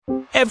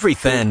Every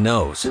fan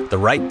knows the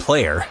right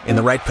player in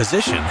the right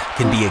position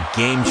can be a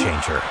game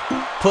changer.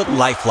 Put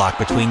LifeLock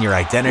between your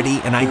identity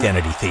and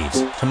identity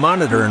thieves to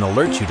monitor and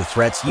alert you to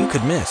threats you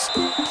could miss.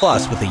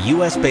 Plus, with a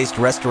U.S.-based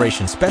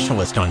restoration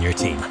specialist on your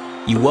team,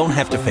 you won't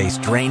have to face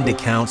drained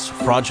accounts,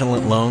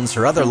 fraudulent loans,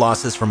 or other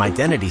losses from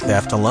identity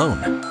theft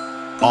alone.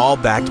 All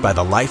backed by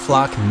the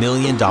LifeLock $1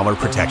 Million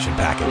Protection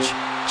Package.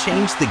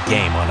 Change the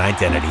game on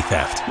identity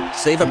theft.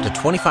 Save up to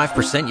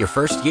 25% your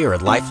first year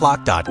at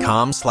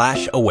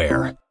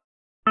LifeLock.com/aware.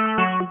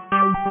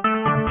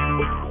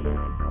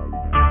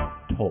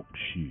 Talk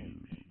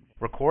shoes.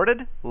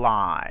 Recorded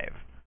live.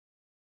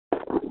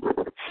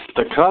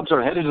 The Cubs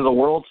are headed to the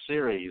World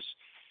Series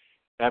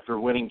after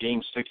winning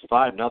Game 6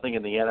 5-0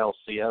 in the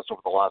NLCS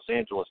over the Los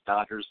Angeles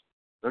Dodgers.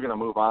 They're going to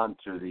move on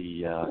to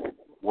the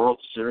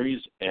World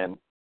Series and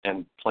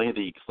play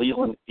the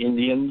Cleveland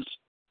Indians.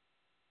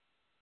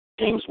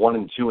 Games 1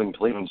 and 2 in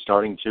Cleveland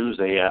starting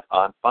Tuesday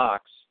on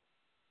Fox.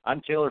 I'm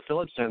Taylor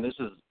Phillips, and this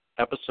is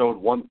episode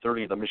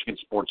 130 of the Michigan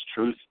Sports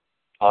Truth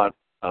on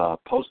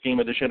post-game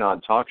edition on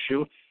Talk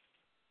Shoe.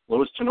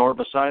 Louis Tenor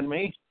beside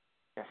me.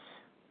 Yes.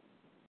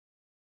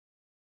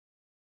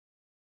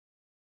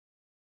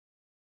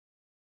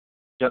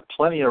 Got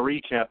plenty of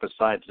recap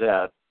besides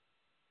that.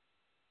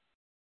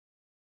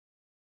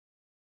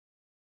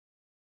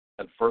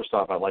 And first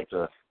off, I'd like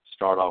to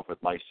start off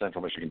with my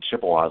Central Michigan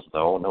Chippewas,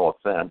 though. No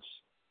offense.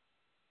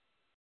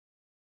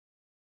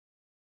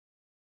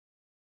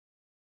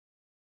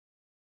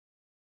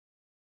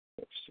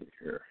 Let's see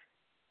here.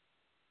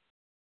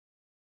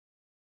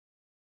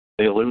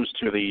 They lose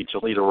to the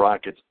Toledo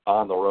Rockets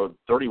on the road,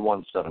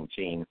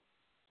 31-17.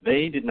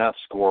 They did not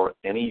score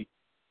any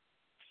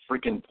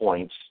freaking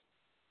points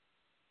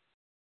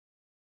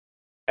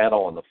at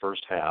all in the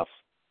first half.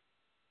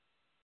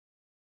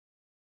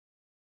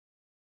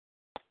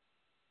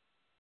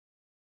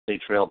 They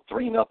trailed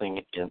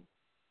 3-0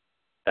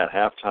 at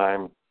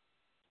halftime.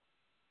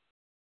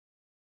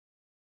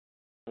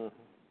 Mm-hmm.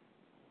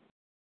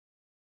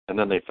 And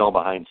then they fell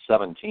behind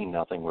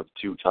 17-0 with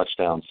 2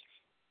 touchdowns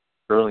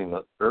early in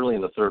the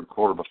third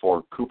quarter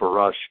before Cooper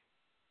Rush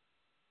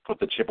put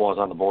the Chippewas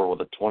on the board with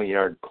a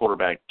 20-yard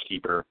quarterback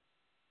keeper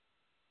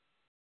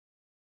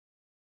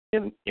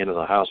into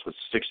the house with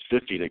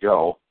 6:50 to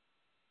go.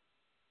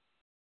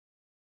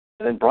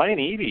 And then Brian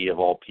Eby, of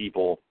all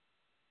people,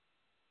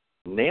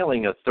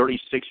 nailing a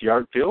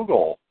 36-yard field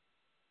goal.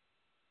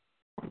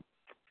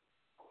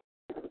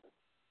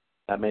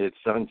 That made it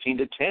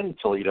 17-10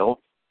 Toledo,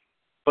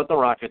 but the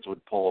Rockets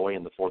would pull away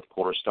in the fourth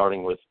quarter,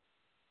 starting with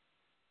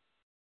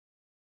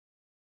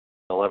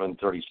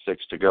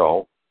 11:36 to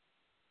go.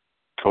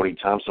 Cody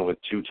Thompson with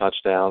 2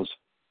 touchdowns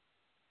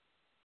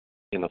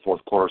in the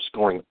fourth quarter,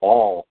 scoring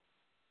all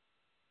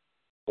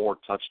 4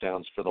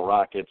 touchdowns for the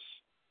Rockets.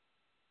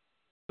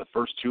 The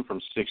first 2 from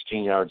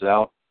 16 yards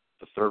out,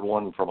 the third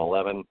one from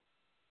 11,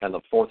 and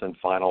the fourth and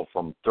final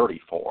from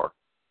 34.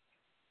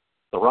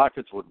 The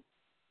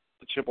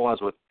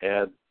Chippewas would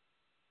add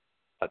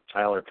a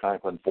Tyler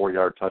Conklin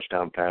 4-yard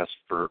touchdown pass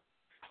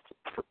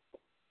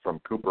from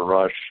Cooper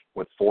Rush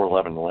with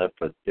 4:11 left,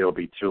 but it'll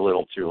be too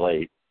little too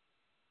late.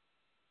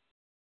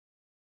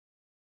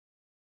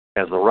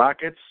 As the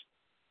Rockets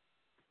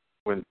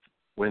win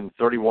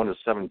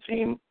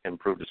 31-17,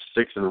 improve to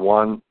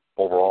 6-1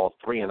 overall,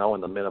 3-0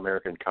 in the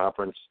Mid-American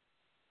Conference.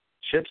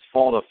 Chips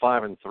fall to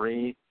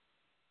 5-3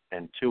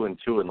 and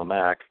 2-2 in the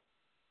MAC.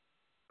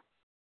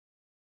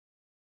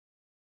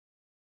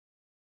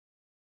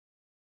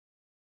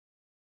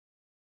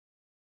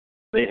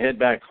 They head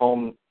back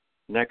home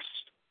next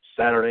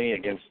Saturday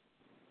against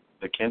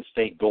the Kent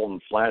State Golden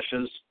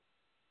Flashes.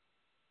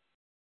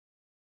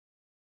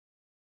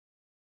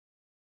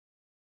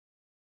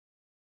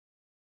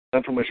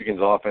 Central Michigan's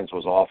offense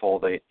was awful.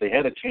 They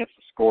had a chance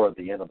to score at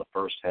the end of the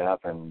first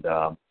half, and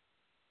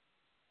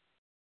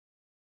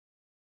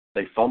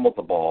they fumbled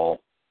the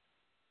ball.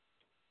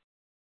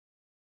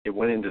 It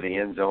went into the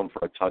end zone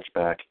for a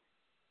touchback.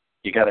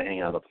 You got to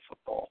hang on to the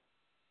football.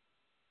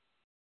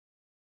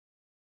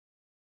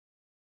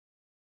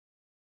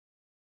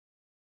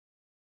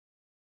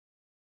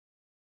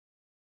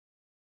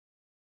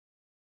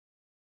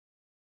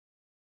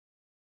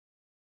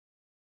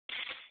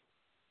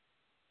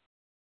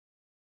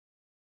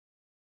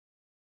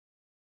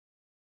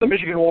 The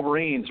Michigan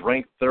Wolverines,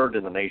 ranked 3rd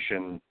in the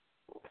nation,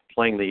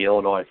 playing the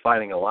Illinois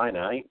Fighting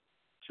Illini,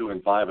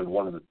 2-5 and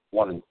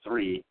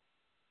 1-3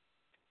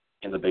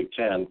 in the Big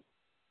Ten.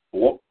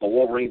 The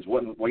Wolverines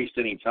wouldn't waste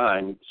any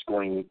time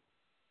scoring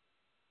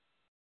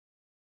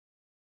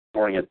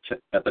at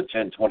the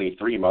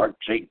 10:23 mark.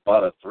 Jake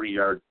Butt, a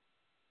 3-yard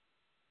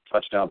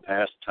touchdown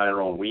pass.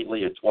 Tyrone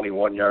Wheatley, a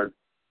 21-yard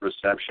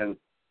reception.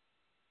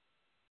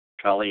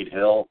 Khalid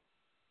Hill,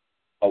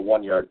 a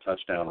 1-yard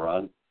touchdown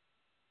run.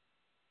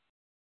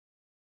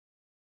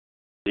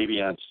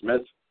 Davion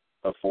Smith,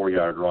 a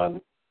 4-yard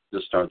run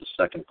to start the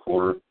second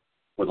quarter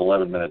with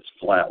 11 minutes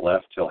flat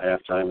left till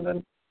halftime.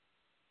 And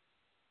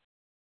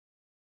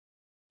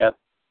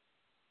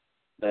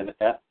then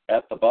at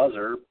the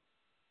buzzer,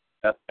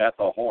 at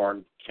the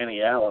horn.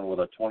 Kenny Allen with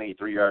a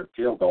 23-yard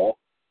field goal.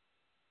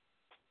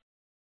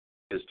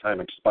 His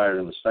time expired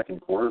in the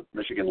second quarter.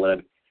 Michigan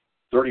led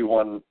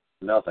 31-0.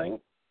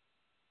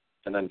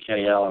 And then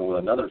Kenny Allen with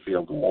another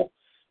field goal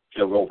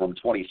from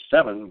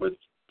 27 with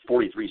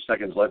 43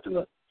 seconds left in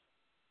the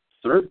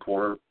third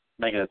quarter,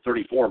 making it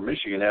 34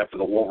 Michigan after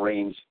the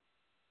Wolverines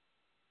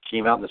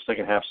came out in the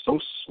second half so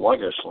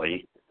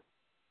sluggishly.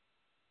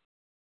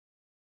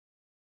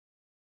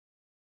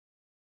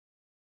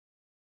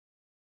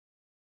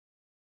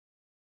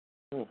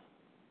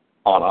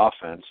 On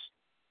offense,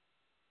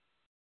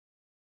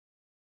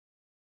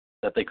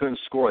 that they couldn't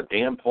score a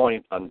damn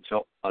point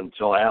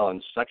until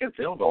Allen's second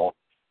field goal.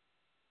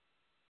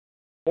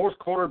 Fourth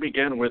quarter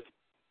began with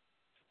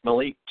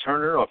Malik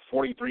Turner, a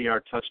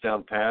 43-yard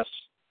touchdown pass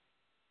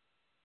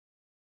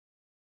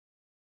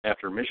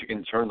after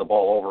Michigan turned the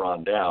ball over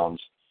on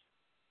downs.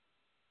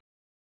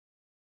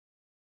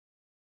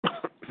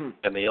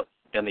 and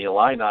the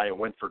Illini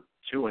went for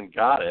two and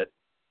got it.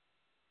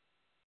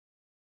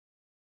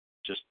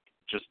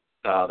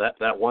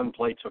 That one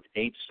play took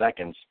 8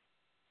 seconds,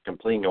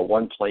 completing a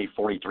one-play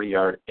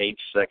 43-yard,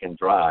 8-second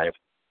drive.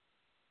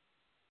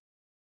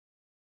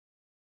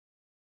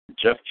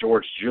 Jeff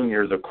George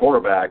Jr., the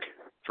quarterback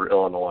for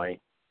Illinois,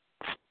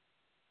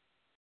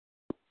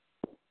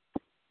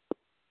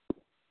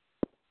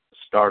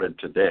 started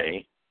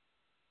today.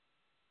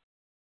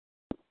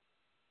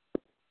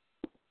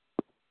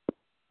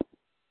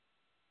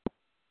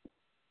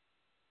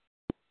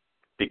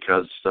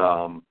 Because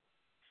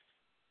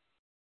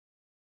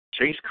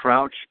Chase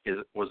Crouch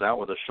was out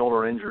with a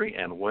shoulder injury,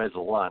 and Wes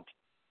Lunt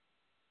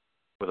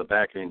with a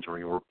back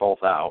injury were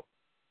both out.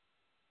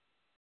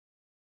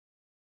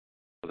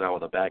 Was out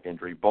with a back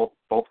injury. Both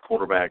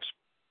quarterbacks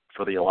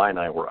for the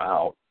Illini were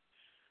out.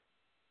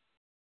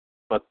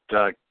 But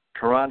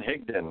Karan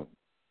Higdon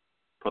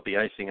put the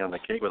icing on the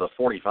cake with a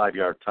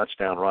 45-yard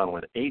touchdown run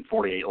with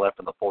 8:48 left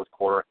in the fourth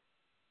quarter,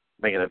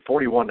 making it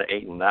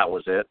 41-8, and that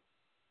was it.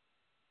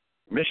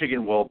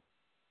 Michigan will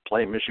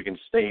play Michigan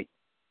State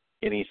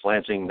in East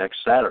Lansing next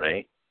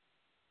Saturday.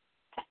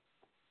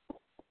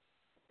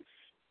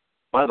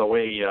 By the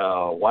way,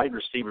 wide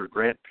receiver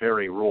Grant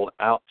Perry ruled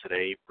out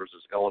today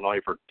versus Illinois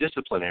for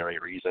disciplinary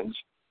reasons.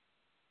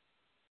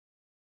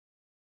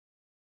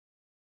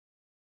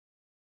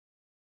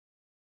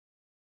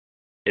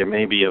 It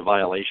may be a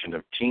violation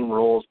of team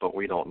rules, but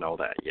we don't know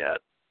that yet.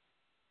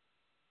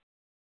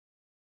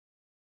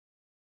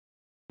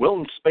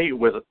 Wilton Spate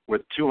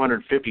with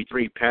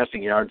 253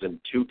 passing yards and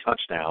 2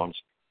 touchdowns.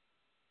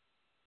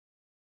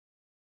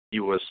 He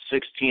was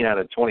 16 out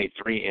of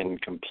 23 in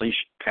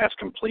pass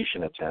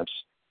completion attempts.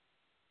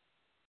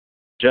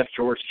 Jeff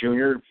George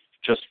Jr.,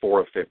 just 4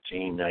 of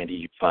 15,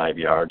 95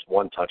 yards,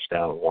 1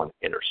 touchdown, 1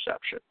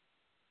 interception.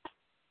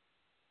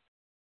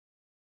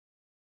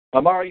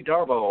 Amari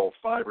Darbo,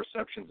 5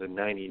 receptions and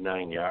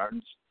 99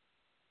 yards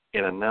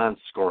in a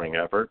non-scoring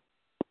effort.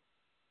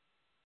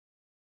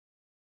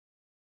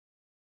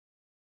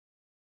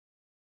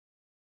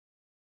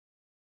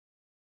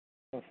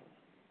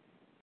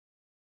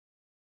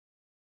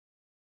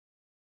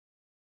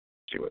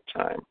 See what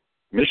time.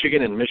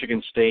 Michigan and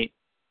Michigan State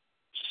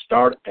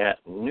start at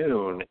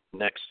noon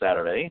next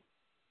Saturday.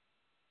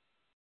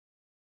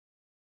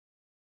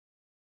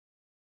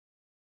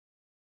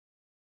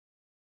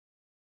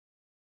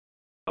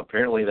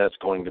 Apparently that's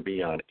going to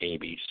be on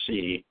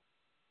ABC.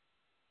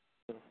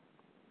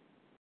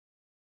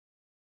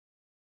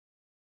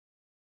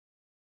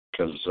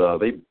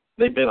 Because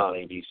they've been on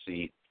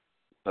ABC.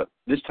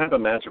 This type of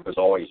matchup has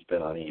always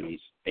been on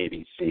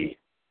ABC,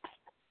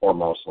 or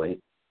mostly.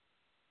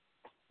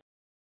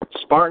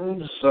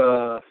 Spartans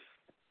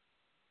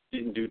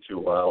didn't do too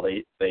well.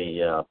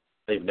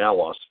 They've now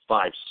lost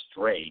 5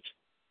 straight,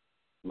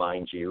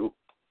 mind you,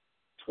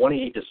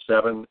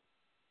 28-7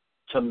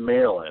 to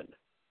Maryland,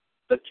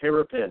 the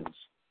Terrapins.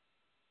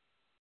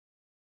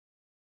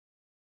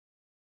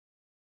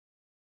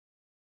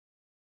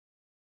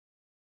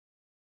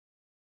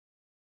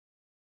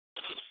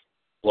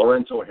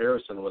 Lorenzo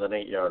Harrison with an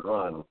 8-yard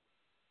run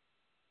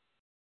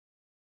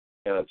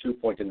and a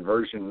 2-point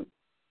conversion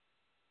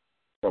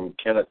from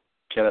Kenneth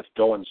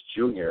Goins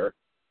Jr.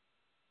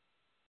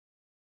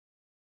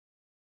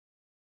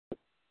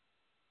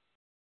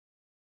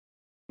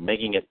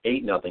 Making it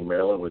 8-0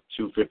 Maryland with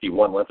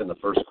 2:51 left in the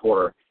first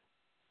quarter.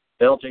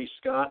 L.J.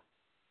 Scott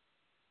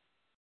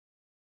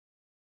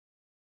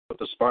put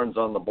the Spartans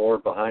on the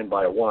board behind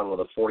by 1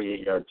 with a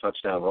 48-yard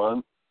touchdown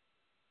run.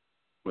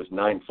 It was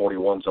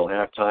 9:41 till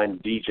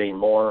halftime. DJ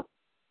Moore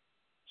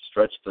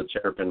stretched the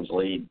Terrapins'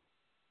 lead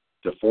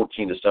to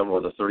 14-7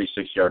 with a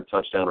 36-yard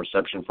touchdown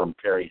reception from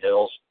Perry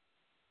Hills.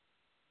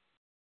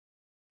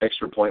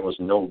 Extra point was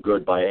no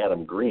good by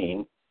Adam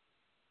Green.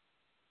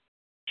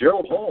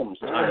 Gerald Holmes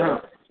tied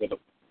it up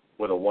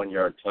with a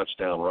 1-yard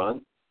touchdown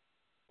run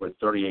with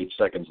 38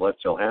 seconds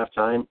left till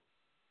halftime,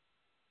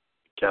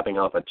 capping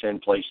off a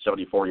 10-play,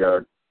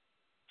 74-yard,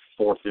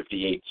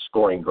 4:58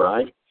 scoring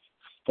drive.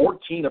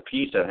 14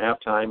 apiece at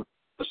halftime.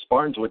 The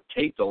Spartans would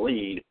take the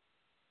lead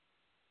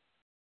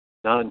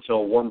Not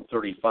until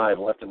 1:35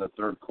 left in the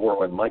third quarter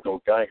when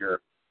Michael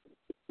Geiger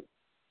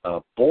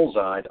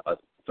bullseyed a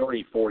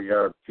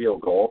 34-yard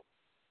field goal.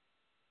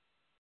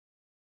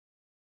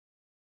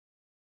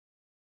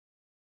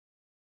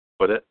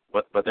 But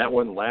that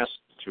wouldn't last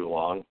too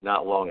long,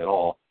 not long at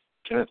all.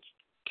 Kenneth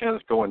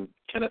Goins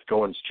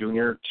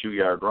Jr.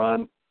 2-yard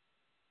run,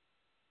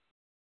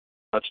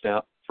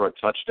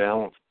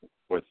 touchdown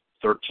with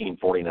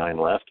 13:49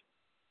 left.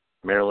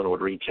 Maryland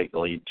would retake the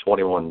lead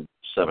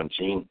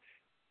 21-17.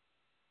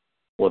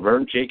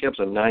 Laverne Jacobs,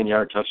 a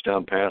 9-yard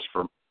touchdown pass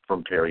from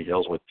Perry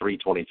Hills with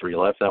 3:23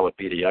 left. That would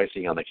be the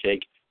icing on the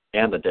cake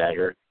and the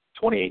dagger.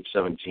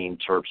 28-17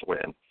 Terps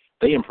win.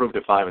 They improved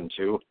to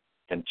 5-2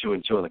 and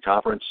 2-2 in the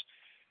conference.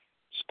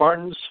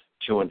 Spartans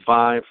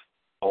 2-5,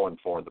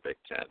 0-4 in the Big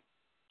Ten.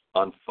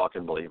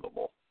 Unfucking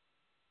believable.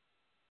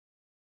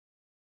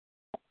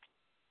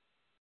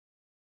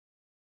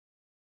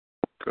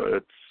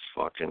 Good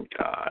fucking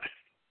God.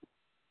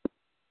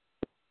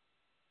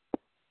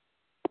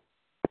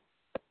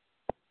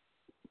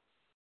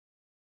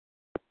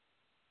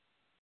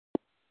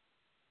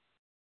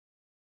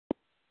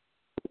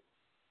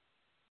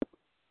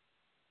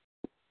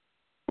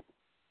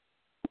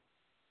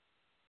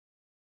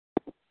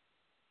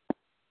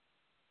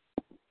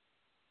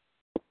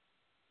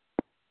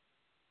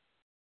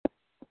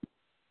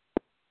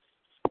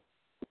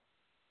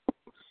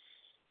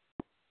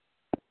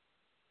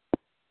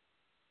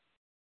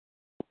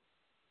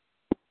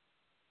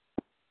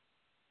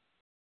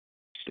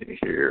 See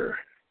here.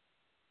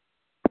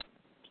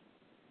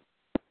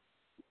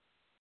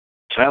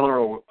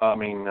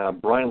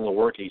 Brian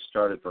Lewerke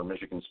started for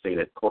Michigan State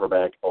at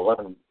quarterback,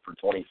 11 for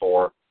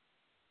 24,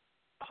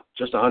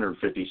 just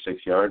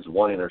 156 yards,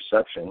 1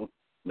 interception,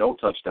 no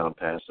touchdown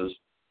passes.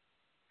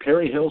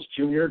 Perry Hills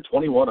Jr.,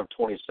 21 of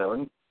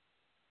 27,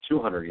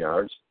 200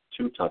 yards,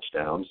 2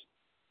 touchdowns.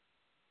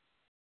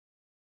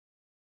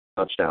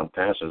 Touchdown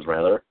passes,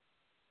 rather.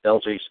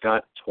 L.J.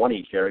 Scott,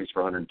 20 carries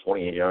for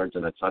 128 yards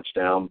and a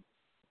touchdown.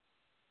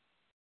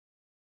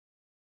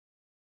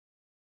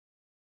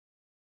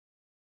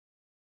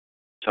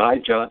 Ty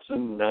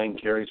Johnson, 9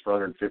 carries for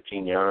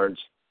 115 yards.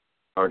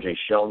 R.J.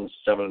 Shelton,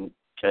 7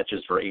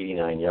 catches for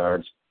 89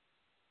 yards.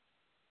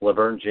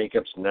 Laverne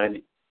Jacobs,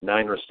 9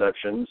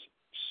 receptions,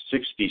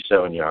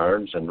 67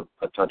 yards, and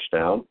a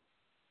touchdown.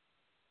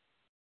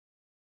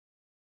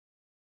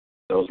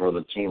 Those were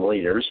the team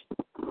leaders.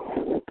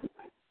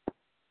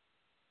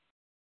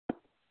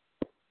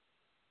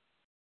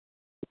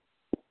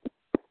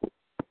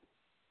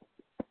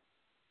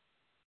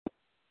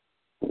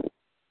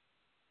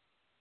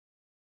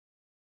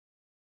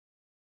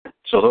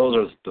 So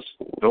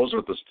those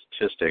are the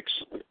statistics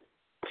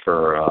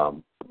for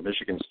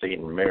Michigan State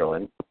and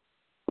Maryland.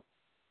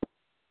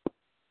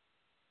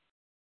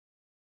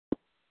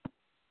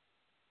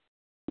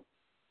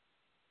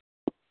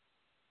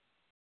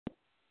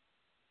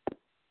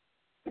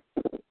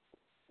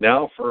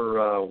 Now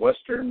for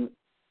Western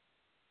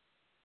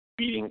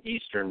beating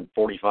Eastern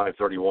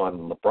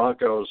 45-31. The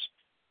Broncos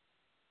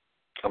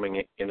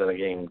coming into the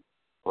game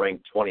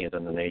ranked 20th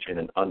in the nation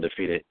and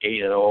undefeated,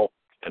 8-0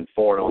 and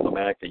 4-0 in the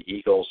MAC. The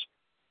Eagles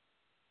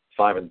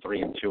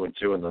 5-3 and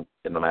 2-2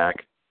 in the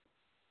MAC.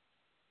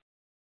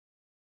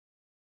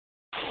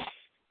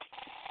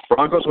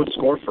 Broncos would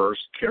score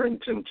first.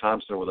 Carrington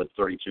Thompson with a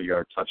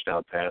 32-yard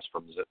touchdown pass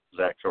from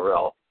Zach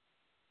Terrell.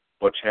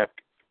 Butch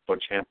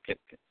Hampton's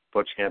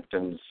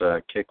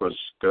kick was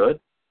good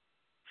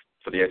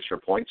for the extra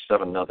point,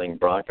 7-0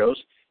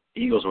 Broncos.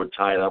 Eagles would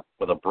tie it up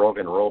with a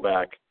broken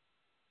rollback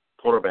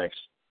quarterback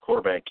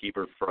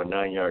keeper for a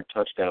 9-yard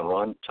touchdown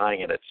run,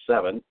 tying it at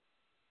 7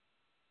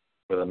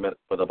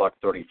 with a buck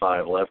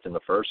 35 left in the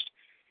first.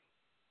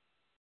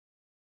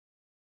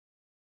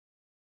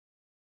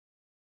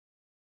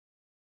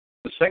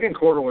 The second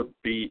quarter would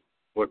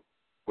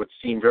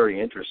seem very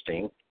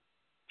interesting.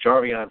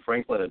 Jarvion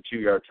Franklin, a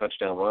 2-yard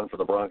touchdown run for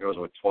the Broncos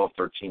with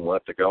 12:13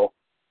 left to go.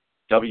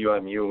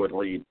 WMU would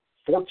lead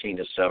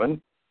 14-7.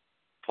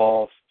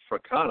 Paul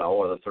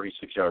Fracano with a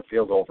 36-yard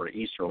field goal for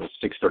Eastern with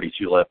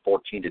 6:32 left,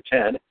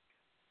 14-10.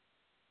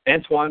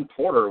 Antoine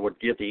Porter would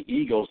give the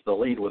Eagles the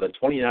lead with a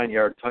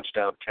 29-yard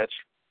touchdown catch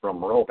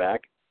from Roback,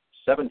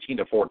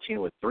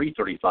 17-14 with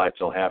 3:35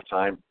 till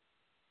halftime.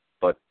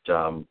 But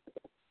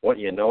what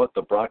you know it,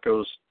 the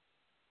Broncos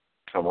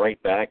come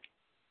right back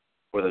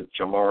with a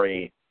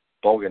Jamari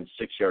Bogan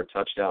 6-yard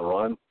touchdown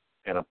run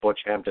and a Butch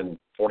Hampton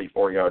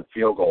 44-yard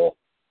field goal.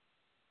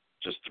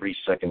 Just 3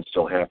 seconds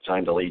till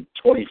halftime to lead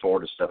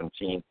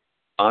 24-17.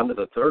 On to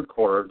the third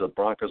quarter, the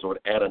Broncos would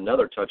add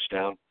another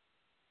touchdown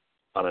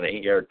on an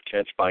 8-yard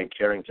catch by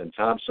Carrington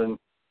Thompson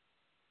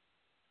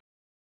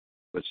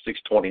with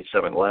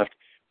 6:27 left.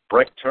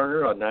 Breck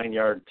Turner, a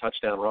 9-yard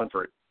touchdown run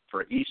for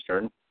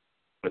Eastern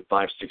with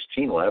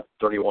 5:16 left,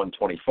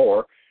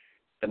 31-24.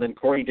 And then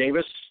Corey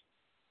Davis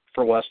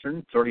for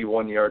Western,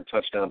 31-yard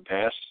touchdown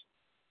pass,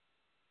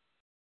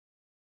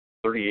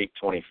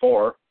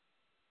 38-24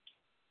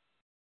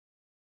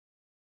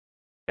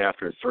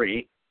 after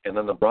 3. And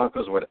then the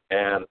Broncos would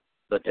add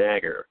the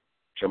dagger.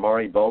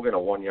 Jamari Bogan, a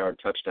 1-yard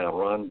touchdown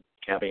run,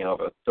 capping off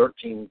a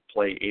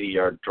 13-play,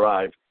 80-yard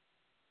drive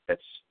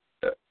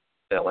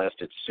that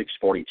lasted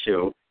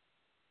 6:42.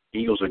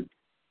 Eagles would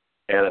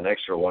add an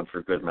extra one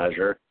for good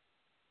measure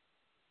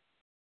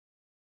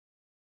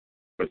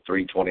with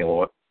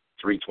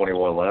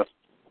 3:21 left.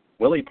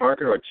 Willie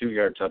Parker, a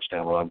 2-yard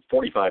touchdown run,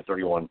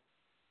 45-31.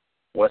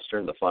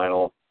 Western, the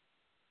final.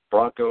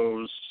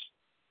 Broncos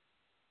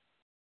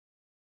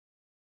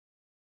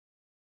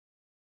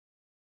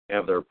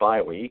have their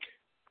bye week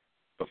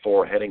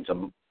before heading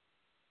to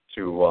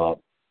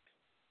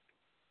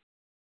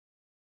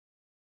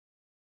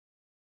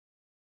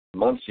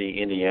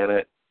Muncie,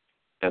 Indiana,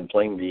 and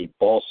playing the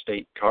Ball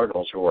State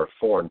Cardinals, who are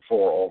 4-4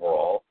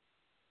 overall.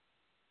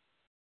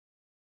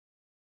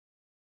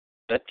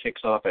 That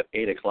kicks off at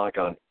 8 o'clock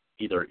on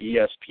either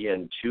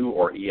ESPN2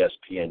 or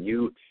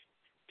ESPNU.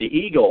 The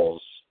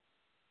Eagles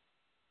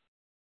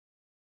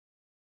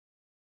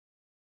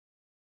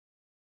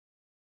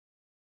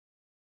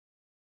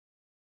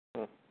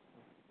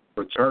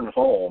return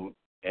home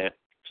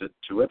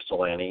to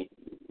Ypsilanti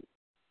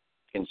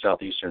in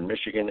southeastern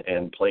Michigan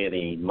and play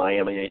the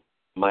Miami,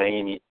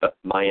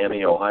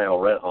 Ohio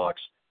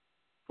Redhawks,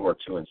 who are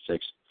 2-6.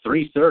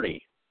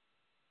 3:30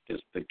 is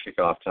the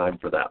kickoff time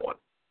for that one.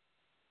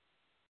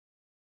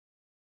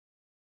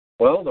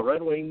 Well, the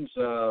Red Wings,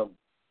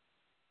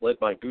 led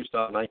by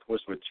Gustav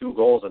Nyquist with 2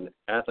 goals, and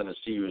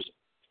Athanasiou's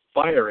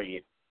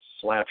fiery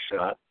slap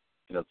shot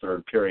in the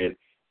third period,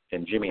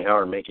 and Jimmy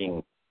Howard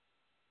making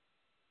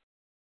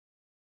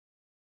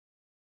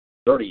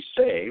 30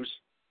 saves.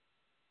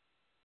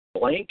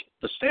 Blank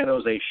the San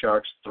Jose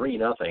Sharks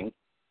 3-0.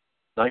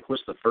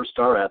 Nyquist, the first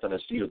star,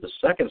 Athanasiou, the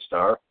second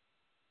star,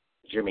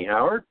 Jimmy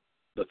Howard,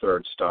 the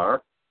third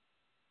star.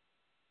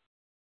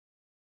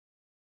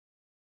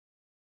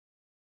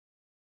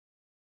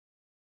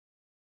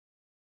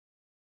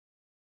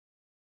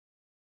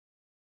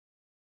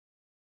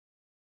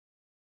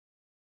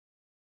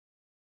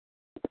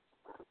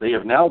 They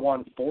have now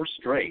won 4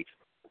 straight.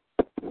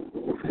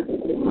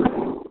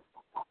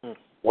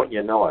 What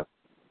you know it.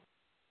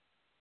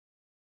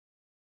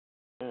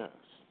 Yes.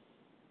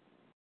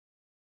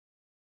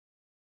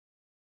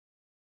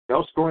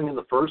 No scoring in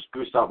the first.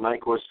 Gustav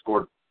Nyquist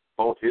scored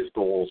both his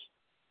goals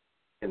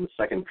in the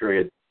second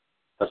period.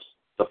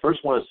 The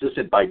first one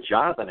assisted by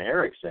Jonathan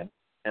Erickson,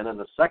 and then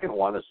the second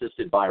one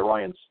assisted by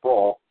Ryan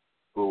Sproul,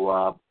 who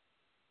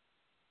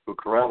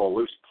corralled a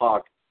loose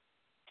puck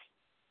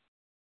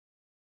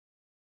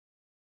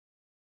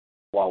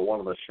while one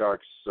of the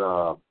Sharks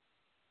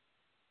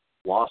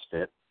lost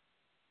it.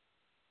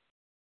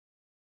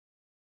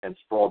 And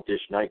Sproul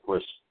dished it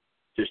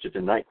to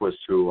Nyquist,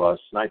 who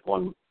sniped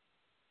one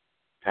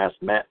past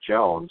Matt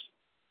Jones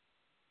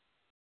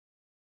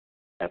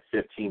at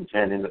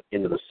 15:10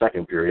 into the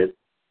second period.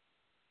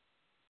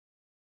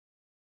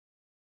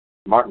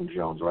 Martin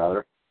Jones,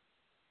 rather.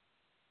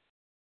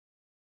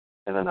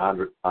 And then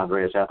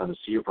Andreas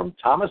Athanasiou from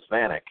Thomas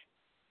Vanek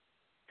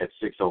at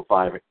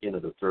 6:05 into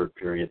the third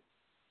period.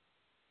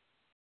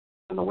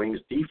 And the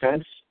Wings'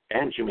 defense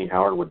and Jimmy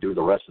Howard would do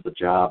the rest of the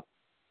job.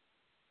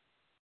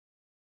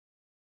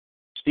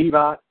 Steve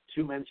Ott,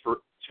 2 minutes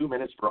for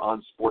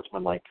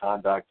unsportsmanlike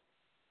conduct.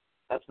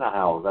 That's not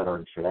how a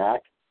veteran should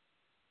act.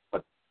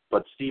 But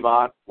Steve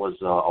Ott was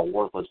a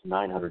worthless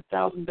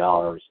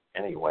 $900,000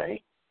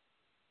 anyway.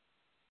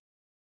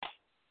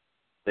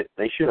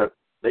 They should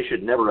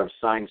never have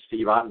signed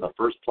Steve Ott in the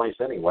first place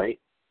anyway.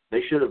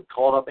 They should have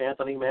called up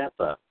Anthony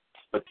Mantha.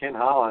 But Ken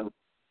Holland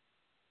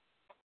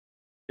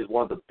is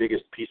one of the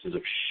biggest pieces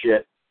of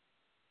shit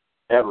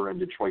ever in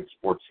Detroit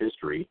sports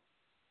history.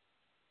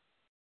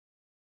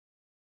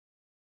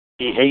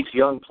 He hates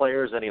young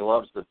players, and he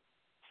loves the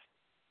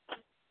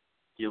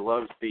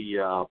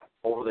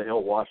over the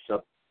hill washed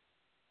up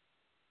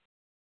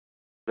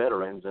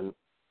veterans, and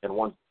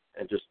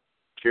just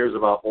cares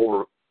about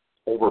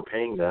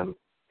overpaying them,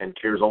 and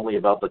cares only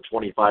about the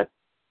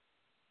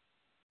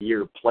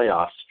 25-year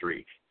playoff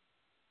streak.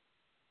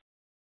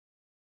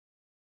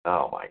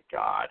 Oh my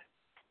God.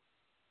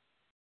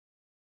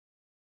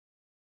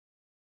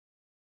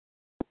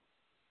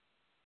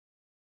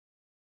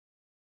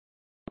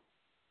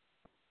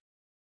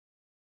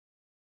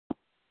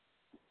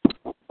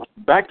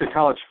 Back to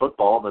college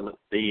football,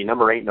 the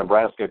number 8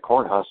 Nebraska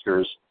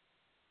Cornhuskers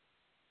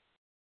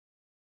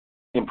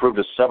improved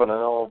to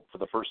 7-0 for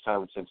the first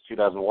time since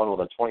 2001 with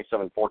a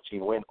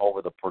 27-14 win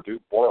over the Purdue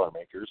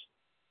Boilermakers,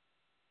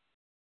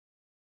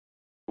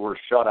 who were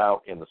shut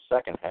out in the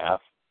second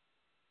half.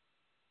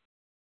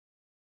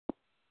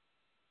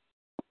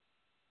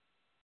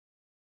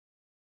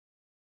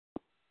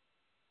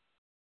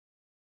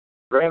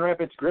 Grand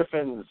Rapids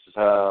Griffins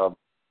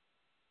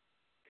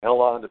held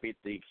on to beat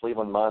the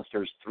Cleveland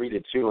Monsters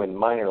 3-2 in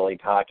minor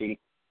league hockey.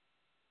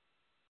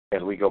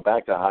 As we go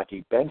back to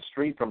hockey, Ben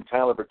Street from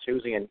Tyler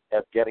Bertuzzi and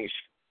Evgeny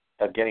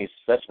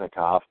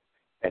Svechnikov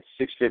at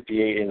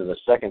 6:58 into the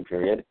second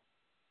period.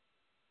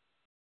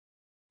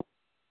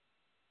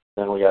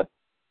 Then we got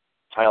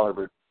Tyler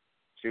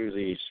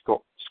Bertuzzi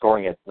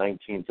scoring at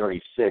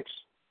 19:36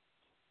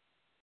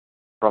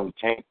 from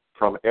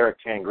Eric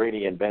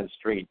Tangradi and Ben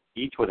Street.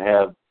 Each would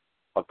have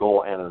a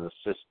goal and an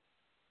assist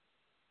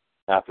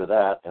after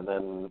that, and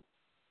then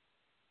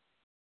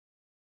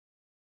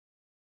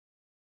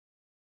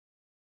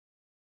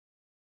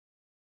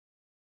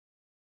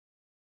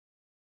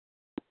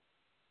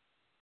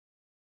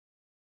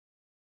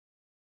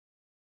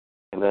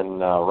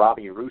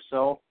Robbie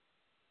Russo,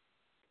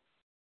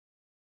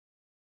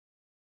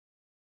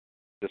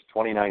 just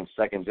 29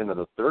 seconds into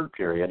the third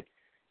period,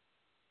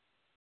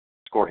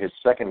 scored his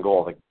second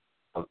goal of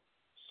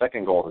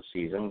the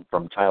season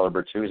from Tyler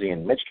Bertuzzi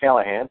and Mitch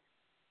Callahan.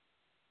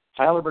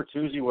 Tyler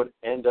Bertuzzi would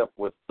end up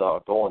with a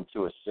goal and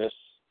 2 assists,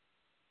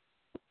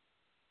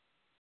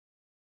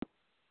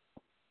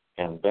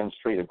 and Ben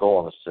Street a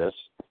goal and assist.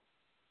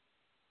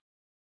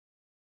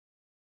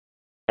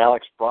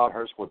 Alex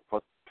Broadhurst would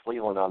put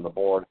Cleveland on the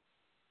board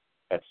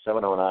at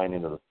 7:09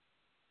 into the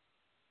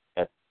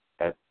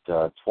at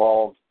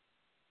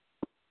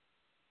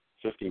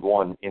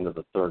 12:51 into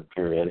the third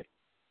period.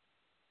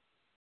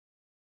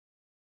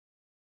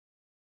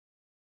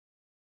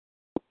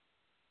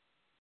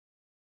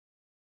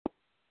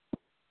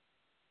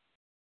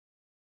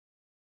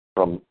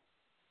 From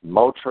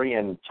Moultrie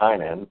and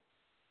Tynan,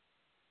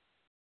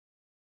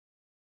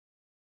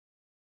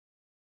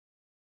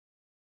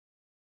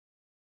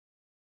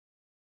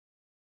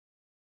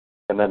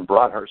 and then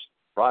Broadhurst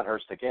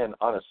again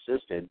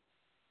unassisted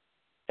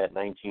at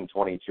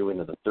 19:22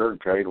 into the third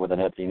period with an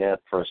empty net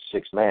for a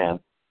 6-man,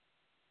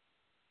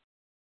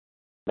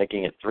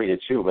 making it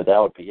 3-2, but that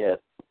would be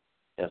it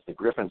as the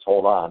Griffins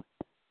hold on.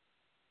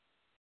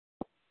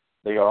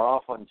 They are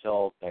off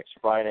until next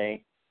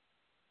Friday.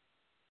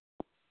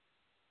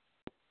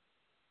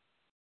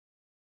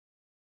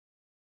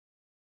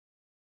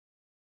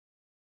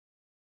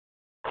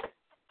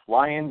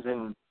 Lions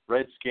and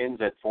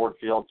Redskins at Ford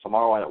Field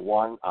tomorrow at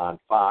 1 on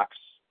Fox.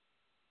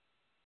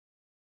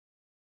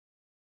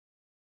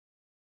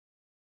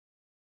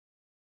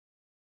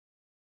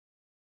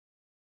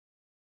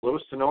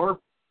 Louis Tenor,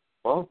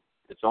 well,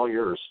 it's all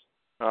yours.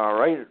 All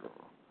right.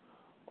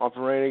 Off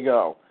and ready to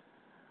go.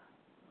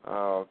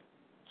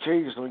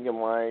 Okay, just let me get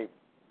my...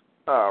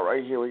 All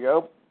right, here we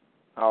go.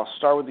 I'll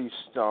start with the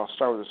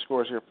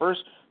scores here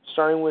first,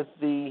 starting with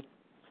the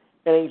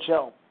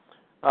NHL.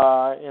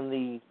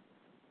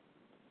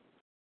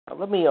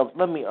 Let me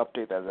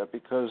update that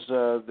because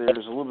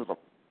there's a little bit of a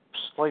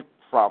slight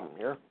problem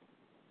here.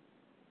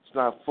 It's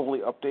not fully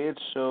updated,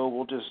 so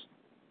we'll just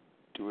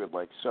do it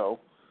like so.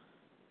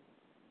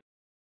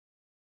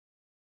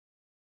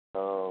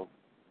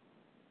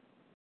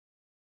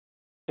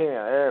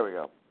 Yeah, there we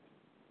go.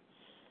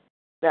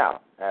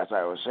 Now, as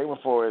I was saying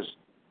before, is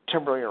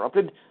temporarily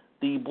interrupted.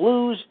 The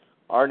Blues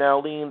are now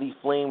leading the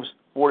Flames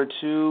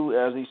 4-2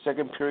 as the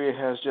second period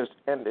has just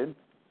ended.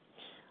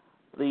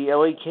 The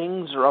LA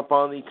Kings are up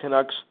on the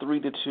Canucks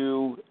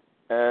 3-2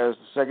 as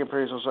the second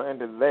period has also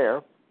ended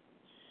there.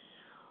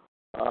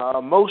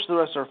 Most of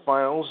the rest are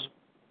finals.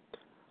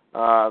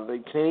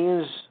 The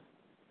Canadiens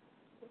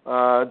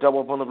double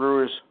up on the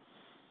Brewers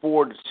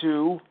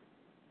 4-2.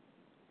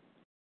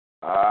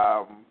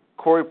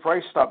 Corey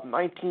Price stopped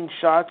 19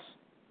 shots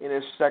in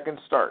his second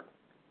start.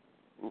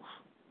 Oof.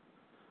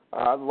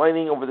 The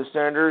Lightning over the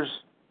Senators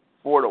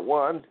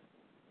 4-1.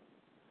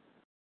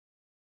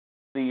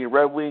 The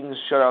Red Wings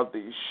shut out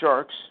the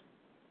Sharks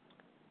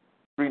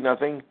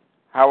 3-0.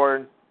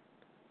 Howard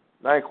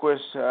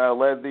Nyquist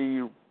led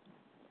the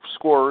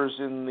scorers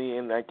in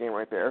that game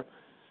right there.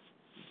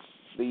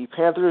 The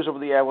Panthers over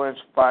the Avalanche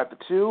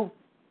 5-2.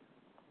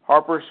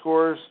 Harper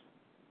scores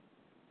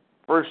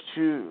first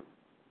 2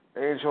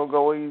 NHL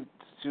goalie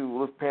to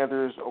lift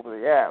Panthers over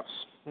the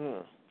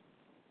Avs.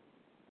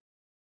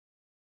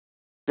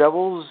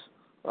 Devils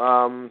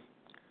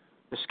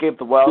escaped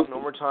the Wild in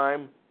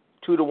overtime,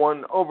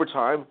 2-1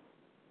 overtime.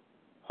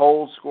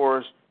 Hull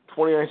scores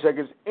 29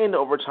 seconds into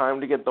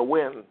overtime to get the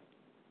win.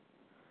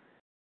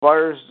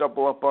 Flyers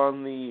double up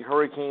on the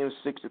Hurricanes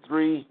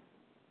 6-3.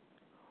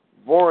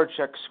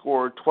 Voracek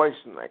scored twice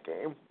in that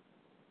game.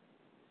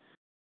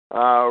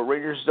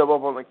 Rangers double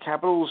up on the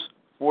Capitals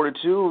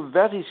 4-2.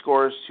 Vetti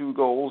scores 2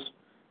 goals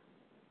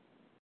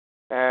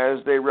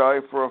as they rally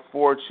for a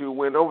 4-2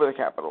 win over the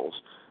Capitals.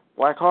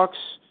 Blackhawks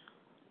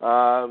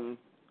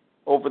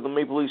over the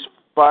Maple Leafs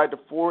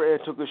 5-4, and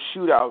it took a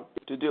shootout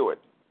to do it.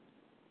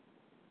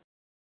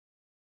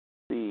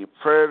 The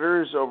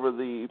Predators over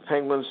the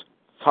Penguins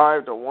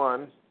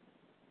 5-1.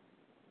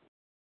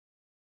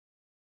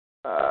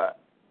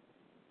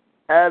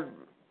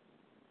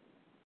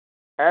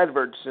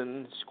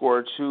 Advertson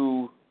scored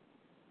 2,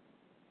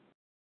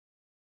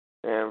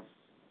 and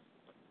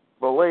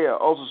Valea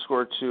also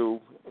scored 2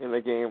 in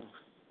the game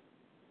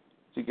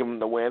to give them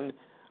the win.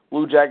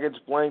 Blue Jackets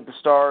blanked the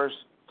Stars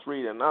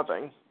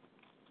 3-0.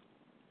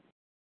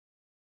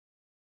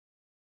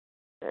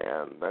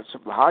 And that's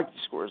the hockey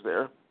scores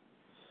there.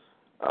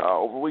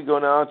 Over we go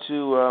now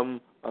to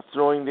a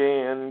throwing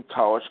day in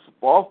college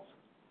football.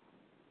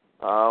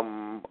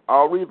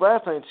 I'll read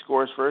last night's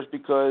scores first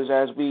because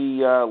as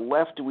we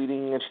left, we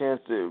didn't get a chance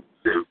to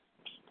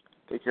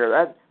take care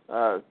of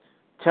that.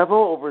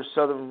 Temple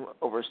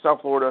over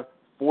South Florida,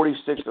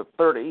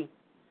 46-30.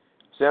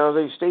 San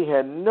Jose State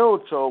had no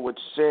trouble with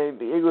San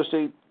Diego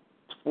State,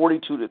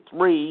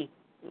 42-3.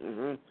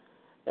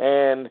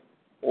 And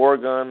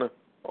Oregon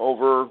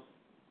over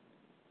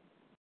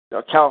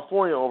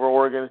California over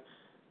Oregon,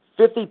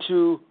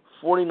 52-49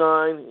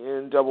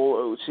 in double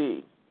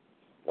OT.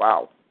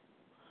 Wow.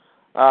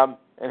 And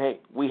hey,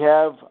 we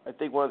have, I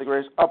think, one of the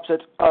greatest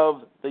upsets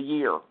of the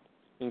year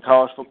in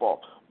college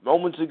football.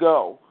 Moments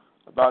ago,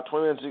 about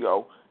 20 minutes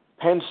ago,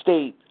 Penn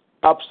State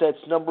upsets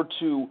number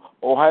 2,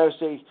 Ohio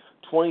State,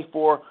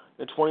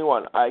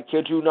 24-21. I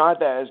kid you not,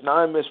 that is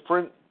not a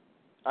misprint.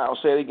 I'll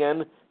say it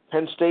again.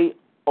 Penn State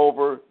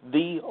over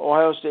the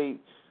Ohio State,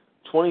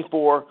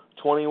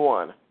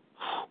 24-21.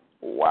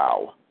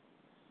 Wow.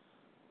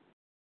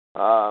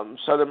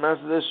 Southern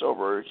Methodist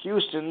over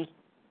Houston,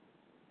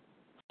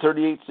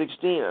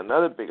 38-16.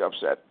 Another big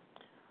upset.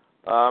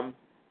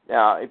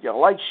 Now, if you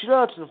like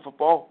shootouts in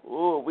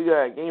football, we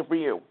got a game for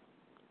you.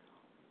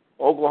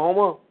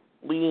 Oklahoma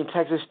leading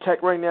Texas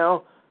Tech right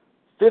now,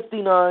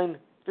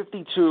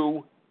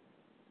 59-52,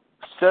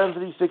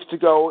 7:56 to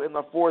go in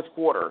the fourth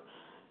quarter.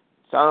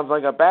 Sounds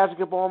like a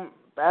basketball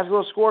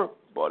score,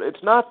 but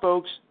it's not,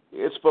 folks.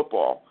 It's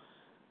football.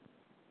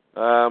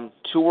 2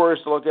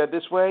 words to look at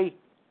this way: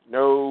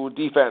 no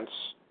defense.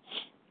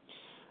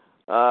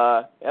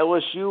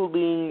 LSU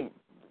leading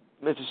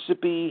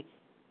Mississippi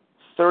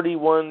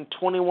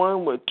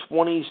 31-21 with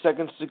 20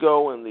 seconds to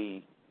go in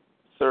the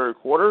third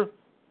quarter.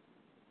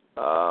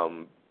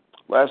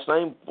 Last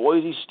night,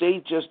 Boise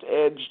State just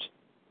edged.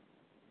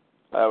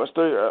 We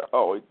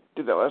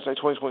did that last night,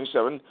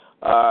 20-27.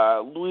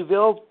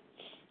 Louisville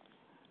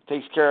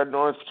takes care of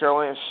North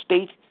Carolina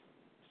State,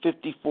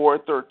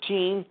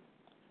 54-13.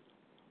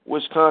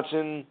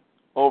 Wisconsin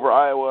over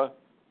Iowa,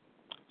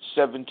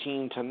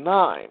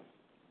 17-9.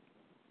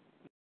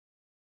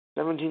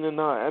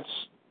 17-9. That's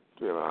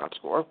a hot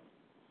score.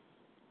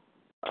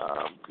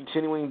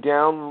 Continuing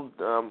down.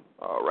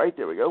 All right,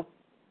 there we go.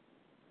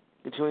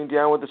 Continuing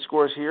down with the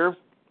scores here.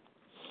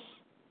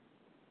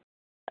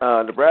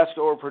 Nebraska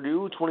over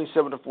Purdue,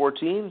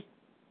 27-14.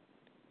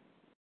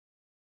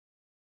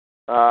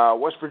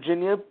 West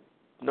Virginia,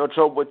 no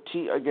trouble with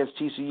against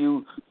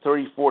TCU,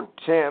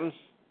 34-10.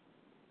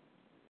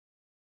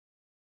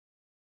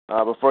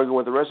 Before I go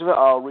with the rest of it,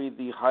 I'll read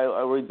the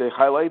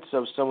highlights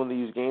of some of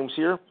these games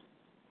here.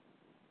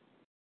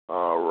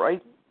 All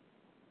right.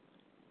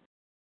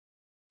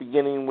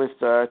 Beginning with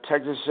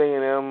Texas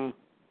A&M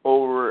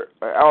over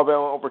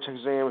Alabama over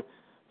Texas A&M,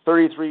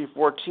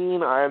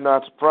 33-14. I am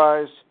not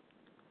surprised.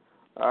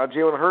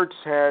 Jalen Hurts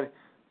had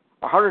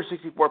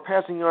 164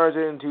 passing yards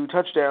and 2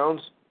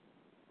 touchdowns.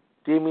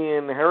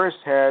 Damian Harris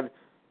had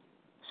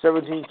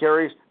 17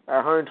 carries,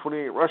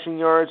 128 rushing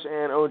yards,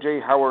 and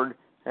O.J. Howard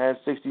had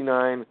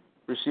 69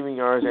 receiving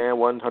yards and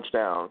 1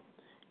 touchdown.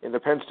 In the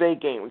Penn State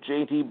game,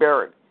 J.T.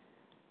 Barrett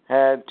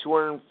had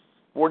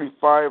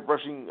 245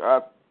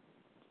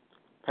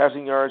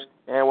 passing yards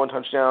and 1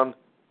 touchdown.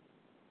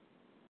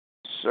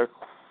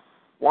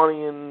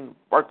 Saquonian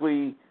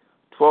Barkley,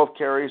 12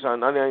 carries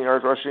on 99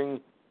 yards rushing,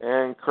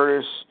 and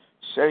Curtis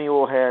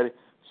Samuel had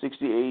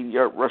 68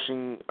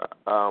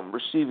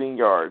 receiving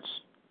yards.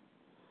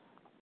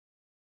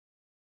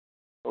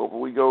 Over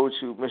we go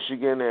to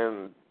Michigan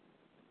and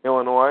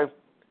Illinois.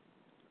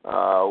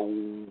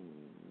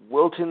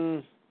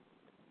 Wilton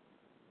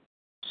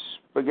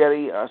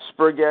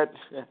Spurgett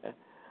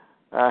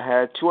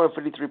had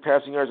 253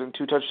 passing yards and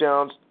 2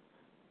 touchdowns.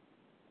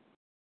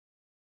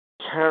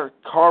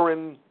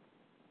 Karin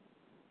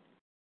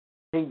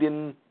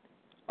Higdon,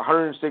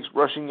 106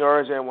 rushing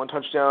yards and 1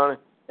 touchdown.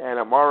 And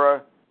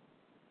Amara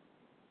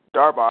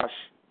Darbosh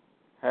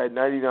had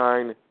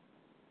 99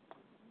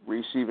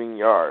 receiving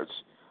yards.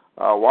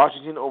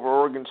 Washington over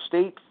Oregon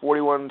State,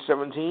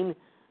 41-17.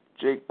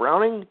 Jake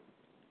Browning,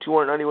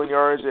 291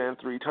 yards and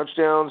 3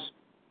 touchdowns.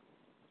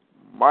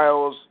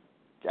 Miles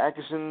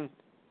Gackison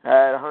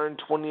had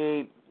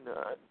 128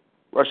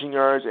 rushing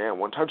yards and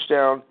 1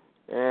 touchdown.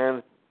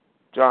 And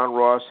John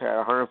Ross had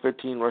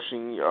 115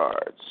 rushing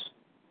yards.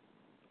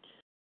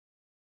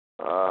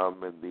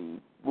 In the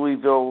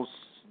Louisville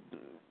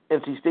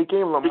NC State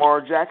game,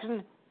 Lamar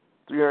Jackson,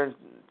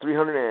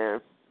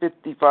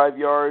 355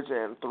 yards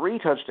and 3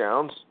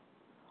 touchdowns.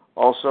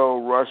 Also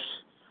rushed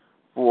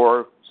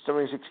for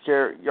 76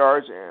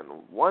 yards and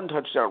 1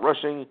 touchdown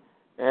rushing.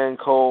 And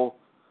Cole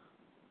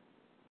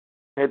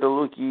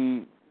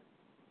Hedaluki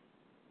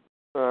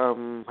had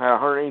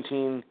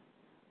 118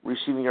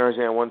 receiving yards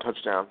and 1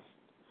 touchdown.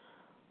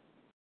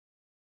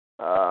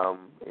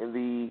 In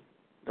the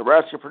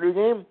Nebraska-Purdue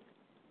game,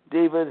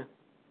 David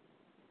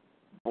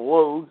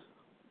Blogue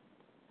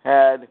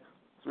had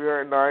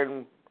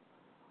 309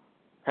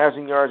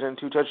 passing yards and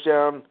 2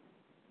 touchdowns.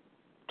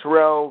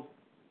 Terrell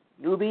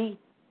Newby,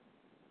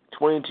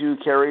 22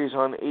 carries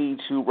on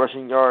 82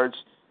 rushing yards.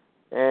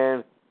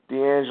 And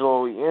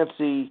D'Angelo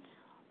Yancey,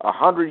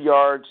 100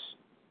 yards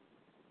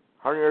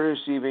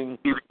receiving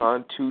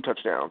on 2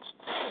 touchdowns.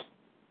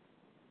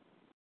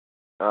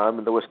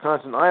 In the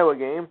Wisconsin-Iowa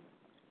game,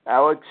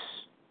 Alex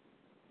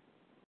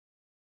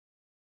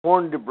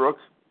Hornibrook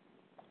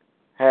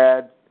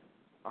had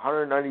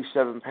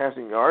 197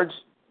 passing yards.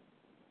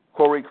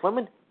 Corey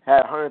Clement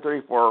had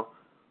 134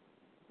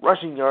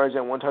 rushing yards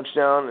and 1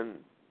 touchdown. And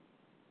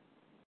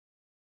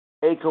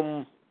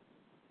Acom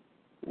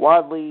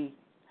Wadley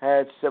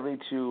had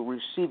 72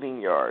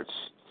 receiving yards.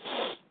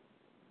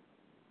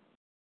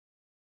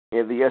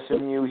 In the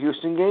SMU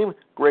Houston game,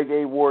 Greg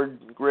Ward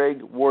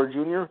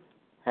Jr.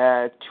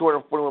 had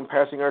 241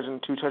 passing yards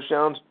and 2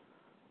 touchdowns.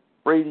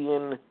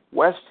 Bradian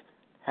West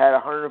had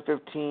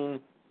 115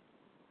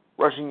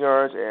 rushing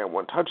yards and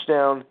 1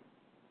 touchdown.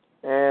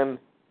 And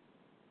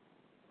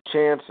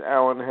Chance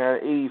Allen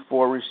had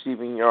 84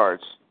 receiving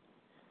yards.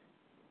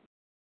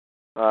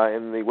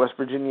 In the West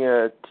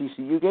Virginia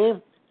TCU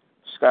game,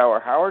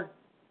 Skylar Howard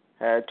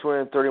had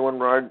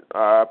 231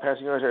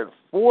 passing yards and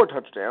 4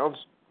 touchdowns.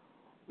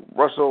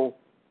 Russell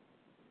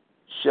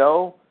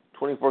Shell,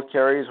 24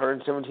 carries,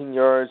 117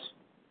 yards.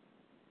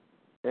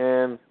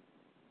 And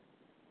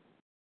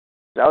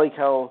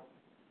Zalikal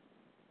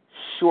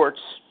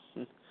Shorts,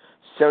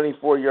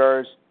 74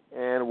 yards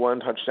and 1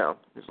 touchdown.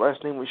 His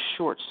last name was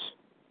Shorts.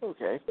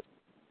 Okay.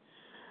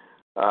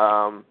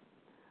 Auburn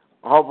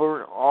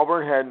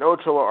had no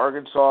trouble.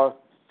 Arkansas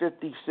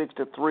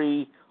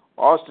 56-3.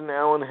 Austin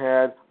Allen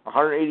had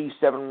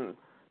 187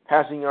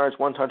 passing yards,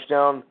 1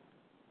 touchdown.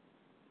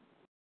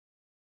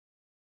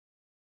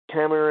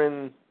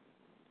 Cameron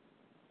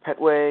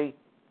Petway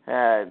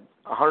had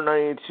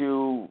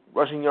 192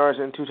 rushing yards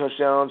and 2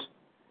 touchdowns.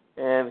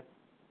 And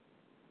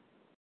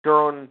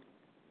Keon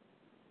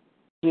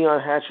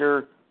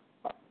Hatcher,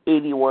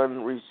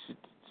 81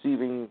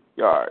 receiving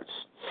yards.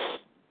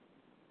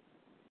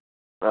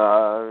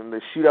 In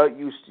the shootout,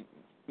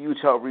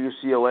 Utah over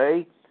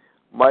UCLA,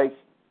 Mike,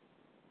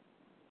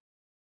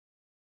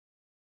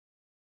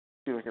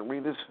 see if I can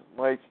read this,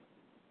 Mike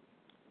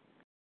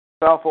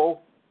Falfo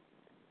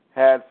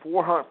had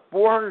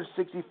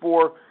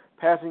 464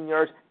 passing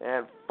yards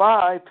and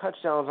 5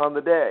 touchdowns on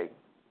the day.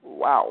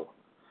 Wow.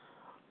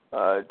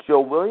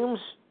 Joe Williams,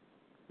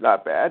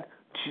 not bad.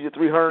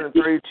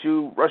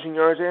 332 rushing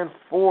yards and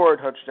 4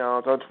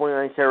 touchdowns on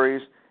 29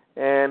 carries.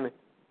 And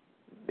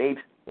Nate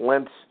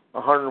Lentz,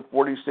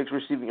 146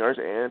 receiving yards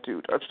and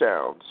 2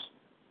 touchdowns.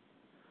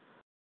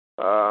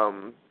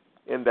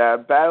 In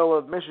the Battle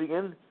of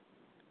Michigan,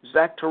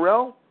 Zach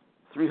Terrell,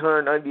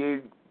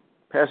 398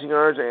 passing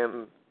yards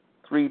and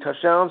 3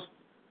 touchdowns.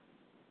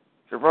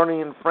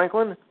 Javonian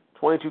Franklin,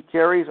 22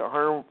 carries,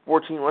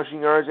 114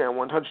 rushing yards and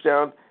 1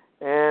 touchdown.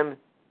 And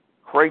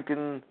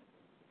Creighton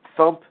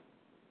Thump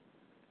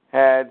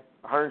had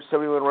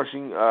 171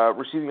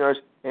 receiving yards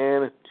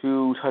and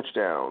 2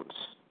 touchdowns.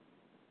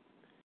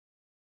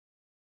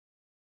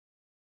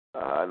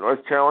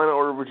 North Carolina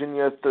over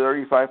Virginia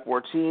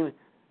 35-14.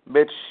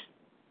 Mitch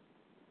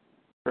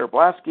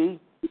Perblasky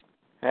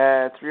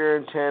had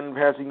 310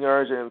 passing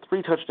yards and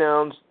 3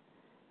 touchdowns.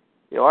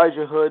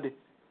 Elijah Hood,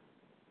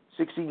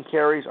 16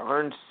 carries,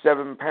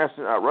 107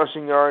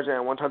 rushing yards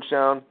and 1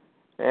 touchdown.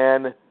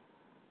 And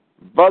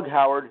Bug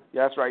Howard,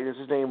 yeah, that's right, this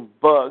is his name,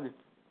 Bug,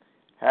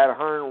 had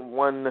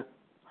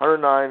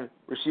 109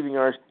 receiving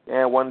yards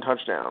and 1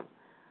 touchdown.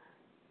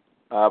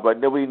 But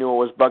nobody knew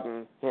what was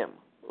bugging him.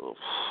 Oof,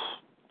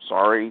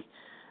 sorry.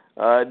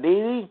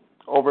 Navy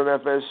over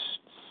Memphis,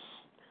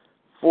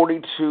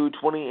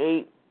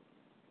 42-28.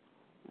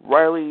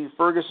 Riley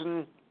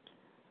Ferguson,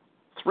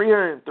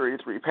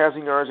 333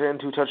 passing yards and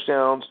 2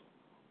 touchdowns.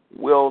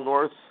 Will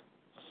North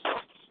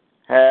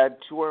had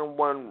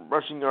 201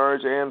 rushing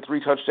yards and 3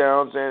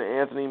 touchdowns, and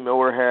Anthony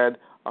Miller had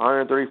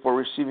 134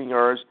 receiving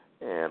yards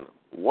and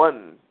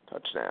 1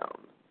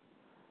 touchdown.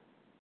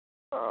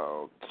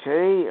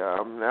 Okay,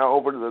 now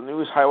over to the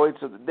news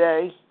highlights of the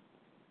day.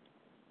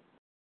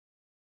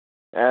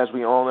 As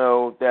we all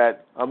know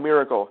that a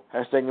miracle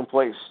has taken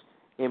place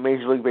in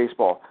Major League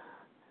Baseball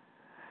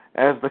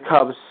as the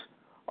Cubs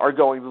are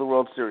going to the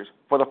World Series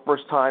for the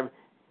first time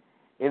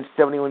in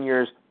 71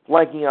 years,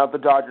 blanking out the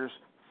Dodgers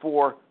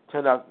 5-0.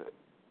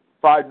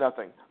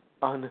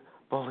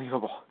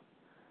 Unbelievable.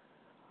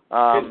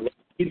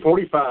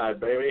 45,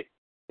 baby.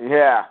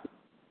 Yeah.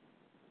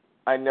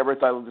 I never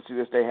thought we would see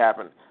this day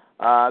happen.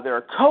 There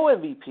are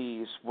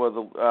co-MVPs for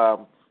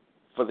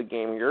the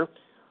game here.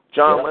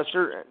 John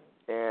Lester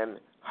and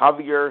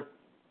Javier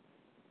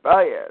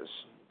Baez.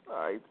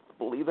 I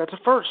believe that's a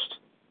first.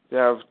 They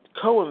have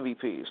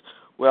co-MVPs.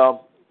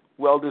 Well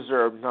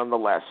deserved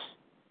nonetheless.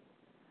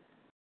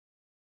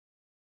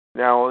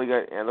 Now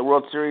and the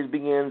World Series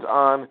begins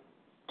on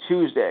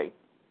Tuesday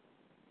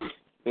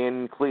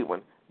in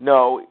Cleveland.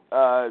 No,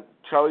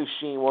 Charlie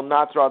Sheen will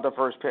not throw out the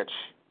first pitch.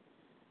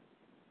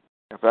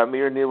 If that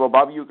means neither will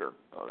Bob Uecker.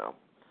 Oh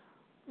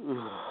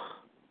no.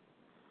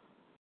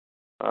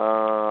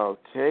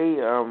 Okay.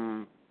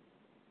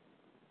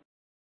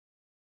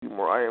 Few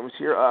more items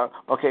here.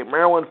 Okay,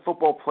 Maryland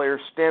football player,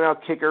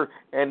 standout kicker,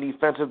 and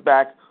defensive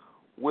back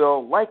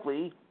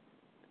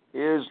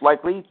is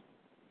likely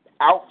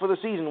out for the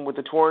season with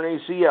the torn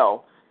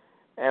ACL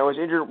and was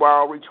injured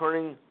while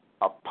returning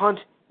a punt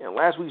in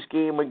last week's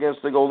game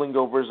against the Golden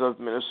Gophers of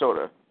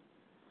Minnesota.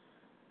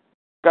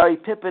 Scottie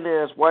Pippen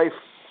and his wife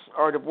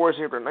are divorced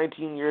after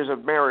 19 years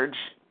of marriage.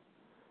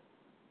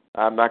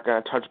 I'm not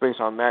going to touch base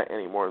on that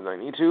any more than I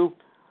need to.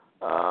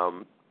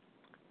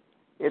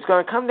 It's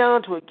going to come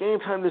down to a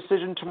game-time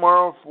decision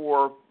tomorrow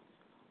for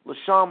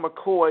LaShawn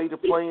McCoy to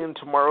play in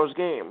tomorrow's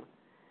game.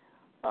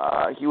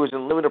 He was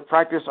in limited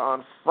practice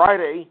on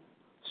Friday,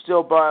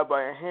 still bothered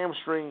by a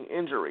hamstring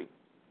injury.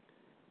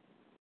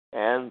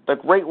 And the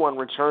Great One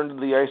returned to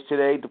the ice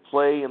today to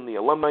play in the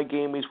alumni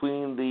game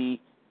between the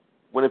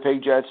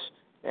Winnipeg Jets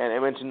and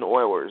Edmonton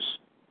Oilers.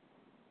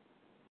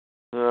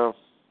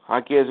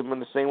 Hockey hasn't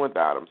been the same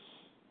without him.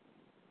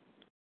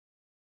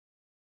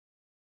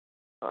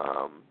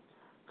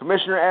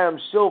 Commissioner Adam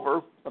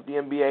Silver of the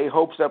NBA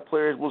hopes that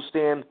players will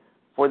stand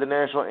for the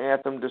national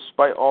anthem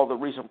despite all the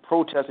recent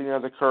protesting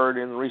that has occurred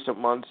in recent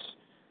months.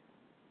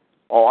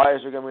 All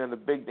eyes are going to be on the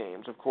big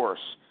names, of course.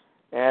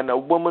 And a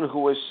woman who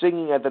was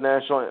singing at the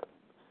national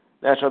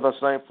anthem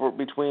last night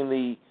between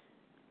the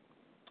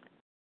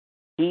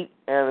Heat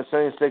and the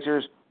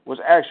 76ers was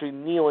actually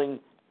kneeling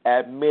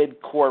at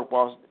mid-court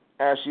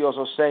as she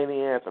also sang the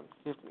anthem.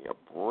 Give me a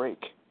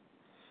break.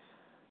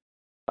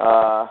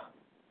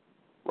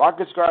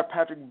 Rockets guard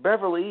Patrick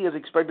Beverley is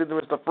expected to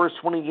miss the first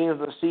 20 games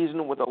of the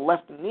season with a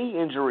left knee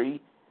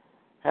injury.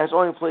 Has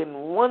only played in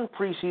one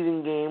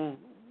preseason game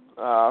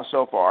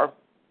so far.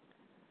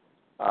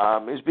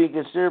 Is being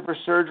considered for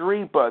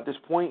surgery, but at this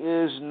point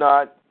is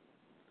not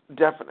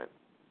definite.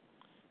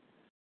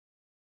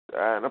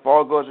 And if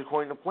all goes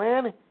according to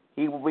plan,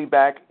 he will be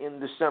back in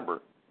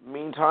December.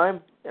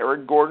 Meantime,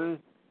 Eric Gordon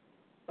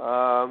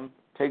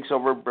takes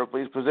over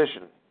Beverley's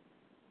position.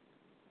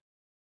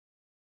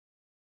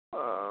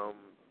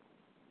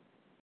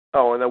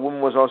 And that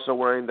woman was also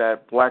wearing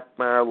that Black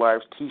Matter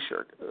Lives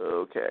t-shirt.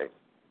 Okay.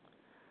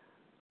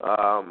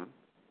 The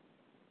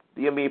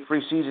NBA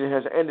preseason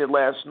has ended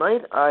last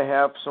night. I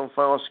have some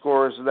final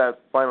scores of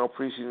that final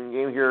preseason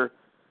game here.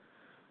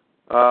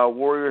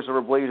 Warriors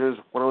over Blazers,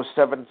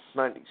 107-96.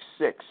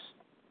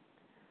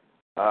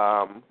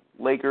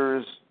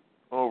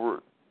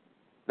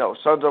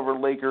 Suns over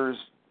Lakers,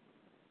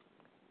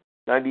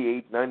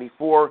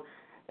 98-94.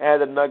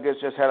 And the Nuggets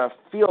just had a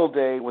field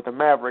day with the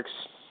Mavericks,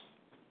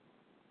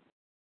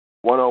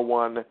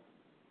 101-75.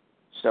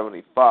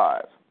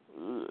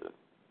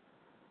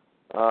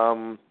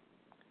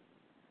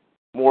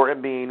 More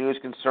NBA news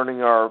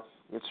concerning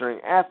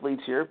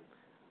athletes here.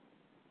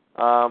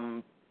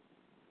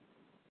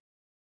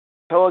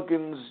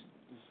 Pelicans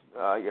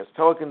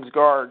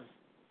guard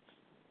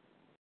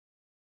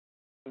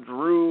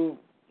Drew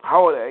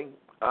Holiday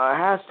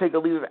has to take a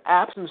leave of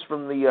absence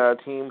from the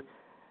team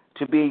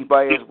to be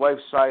by his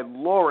wife's side,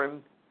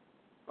 Lauren,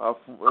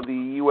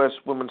 the U.S.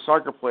 women's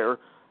soccer player.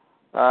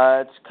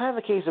 It's kind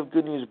of a case of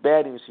good news,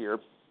 bad news here.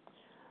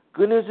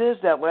 Good news is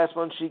that last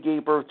month she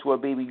gave birth to a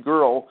baby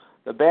girl.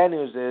 The bad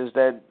news is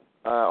that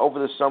over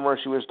the summer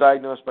she was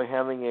diagnosed by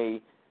having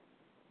a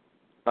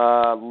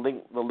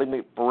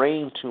malignant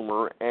brain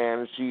tumor,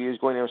 and she is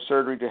going to have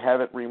surgery to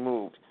have it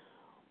removed.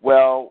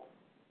 Well,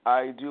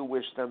 I do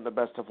wish them the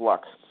best of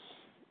luck.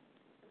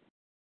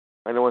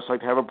 I know what it's like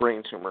to have a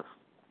brain tumor.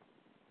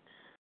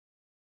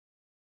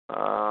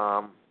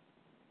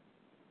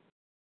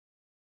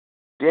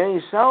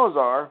 Danny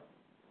Salazar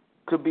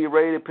could be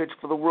ready to pitch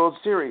for the World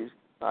Series.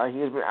 He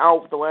has been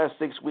out for the last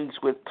 6 weeks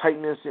with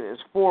tightness in his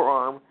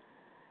forearm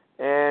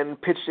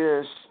and pitched in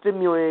a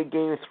stimulated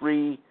Game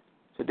 3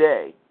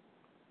 today.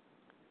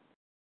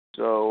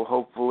 So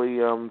hopefully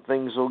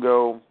things will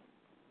go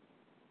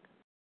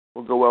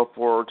well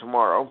for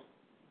tomorrow.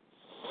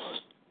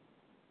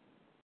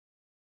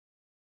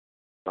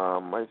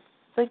 I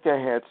think I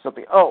had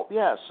something. Oh,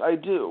 yes, I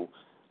do.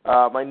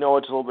 I know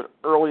it's a little bit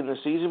early in the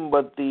season,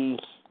 but the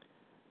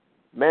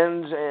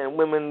men's and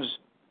women's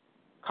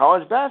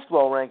college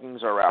basketball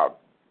rankings are out.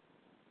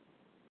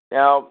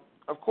 Now,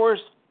 of course,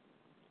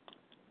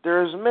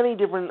 there's many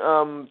different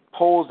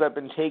polls that have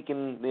been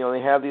taken.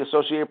 They have the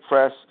Associated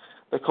Press,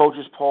 the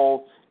coaches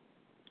poll,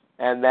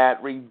 and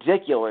that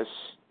ridiculous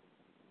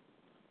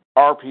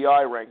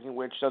RPI ranking,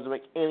 which doesn't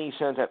make any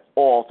sense at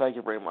all. Thank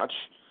you very much.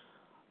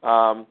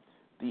 The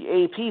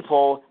AP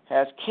poll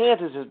has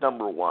Kansas as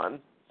number 1.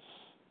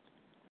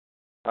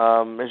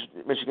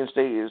 Michigan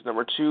State is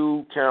number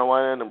 2,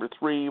 Carolina number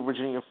 3,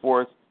 Virginia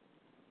 4th,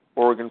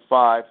 Oregon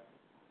 5,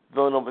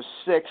 Villanova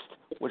 6th,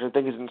 which I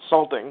think is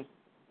insulting,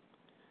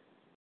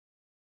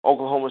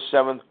 Oklahoma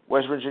 7th,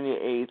 West Virginia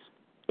 8th,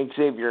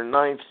 Xavier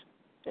 9th,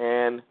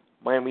 and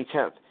Miami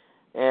 10th.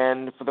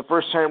 And for the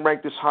first time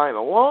ranked this high in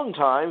a long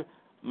time,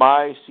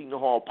 my Seton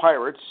Hall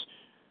Pirates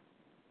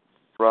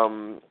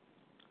from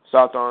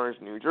South Orange,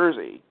 New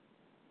Jersey,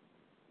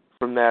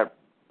 from that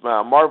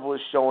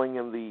marvelous showing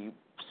in the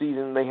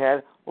season they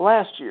had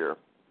last year.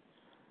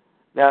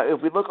 Now,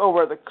 if we look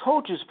over at the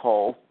coaches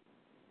poll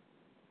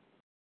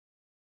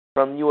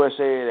from USA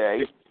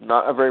Today,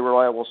 not a very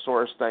reliable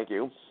source, thank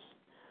you,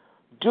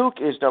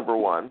 Duke is number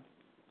 1,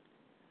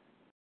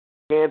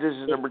 Kansas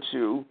is number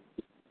 2,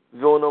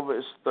 Villanova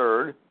is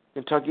 3rd,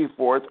 Kentucky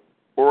 4th,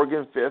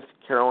 Oregon 5th,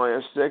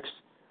 Carolina 6th,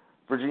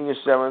 Virginia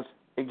 7th,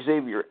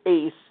 Xavier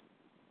 8th,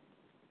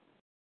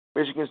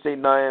 Michigan State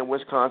 9th, and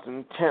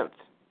Wisconsin 10th.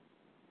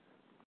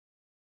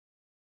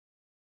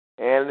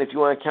 And if you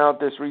want to count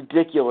this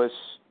ridiculous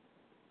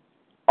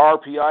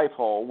RPI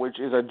poll, which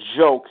is a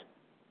joke,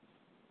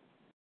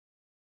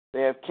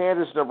 they have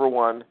Kansas number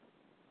 1,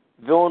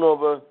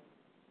 Villanova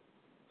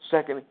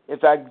second. In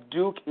fact,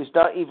 Duke is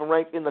not even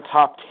ranked in the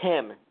top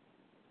 10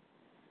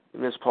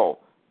 in this poll.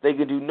 They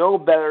could do no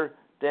better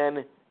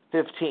than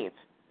 15th.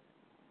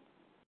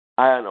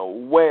 I don't know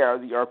where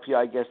the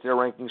RPI gets their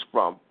rankings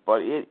from,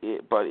 but it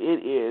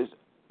is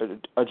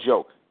a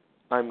joke.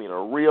 I mean,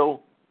 a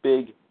real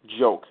big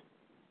joke.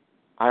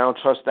 I don't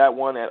trust that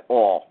one at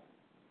all.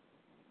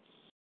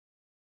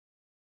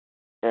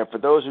 And for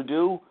those who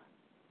do,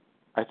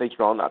 I think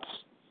you're all nuts.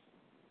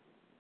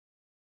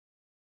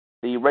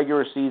 The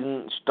regular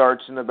season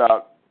starts in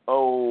about,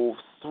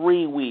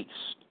 3 weeks,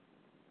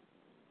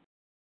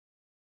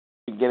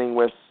 beginning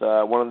with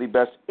one of the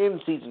best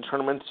in-season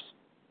tournaments,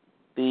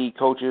 the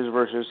Coaches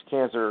versus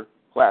Cancer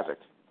Classic.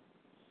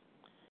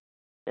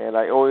 And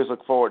I always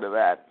look forward to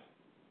that.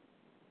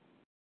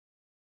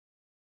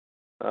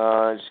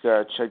 I just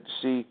got to check to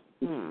see.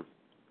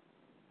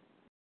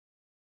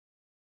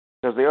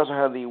 Because they also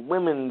have the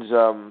women's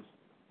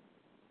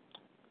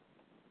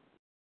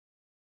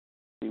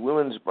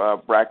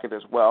bracket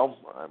as well.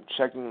 I'm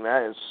checking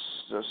that as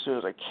soon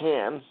as I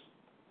can.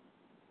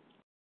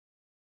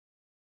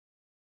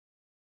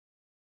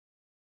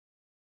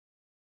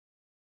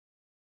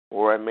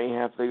 Or I may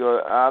have to go.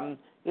 I'll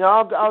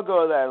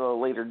go to that at a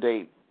later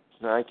date.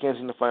 I can't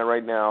seem to find it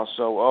right now,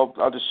 so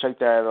I'll just check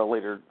that at a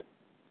later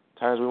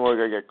time. We want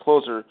to get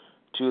closer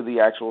to the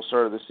actual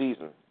start of the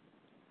season.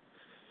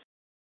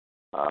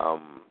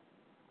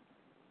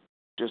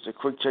 Just a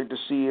quick check to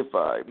see if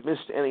I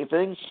missed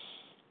anything.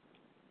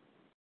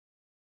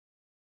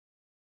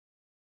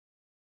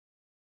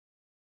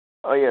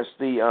 Oh yes,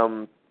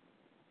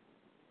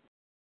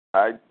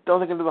 I don't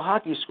think into the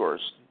hockey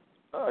scores.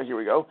 Here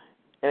we go.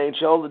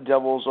 NHL, the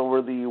Devils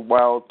over the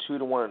Wild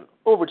 2-1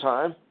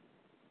 overtime.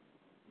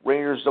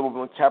 Rangers double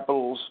the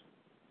Capitals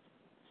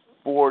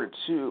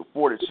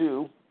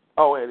 4-2.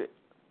 Oh wait,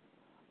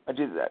 I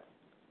did that.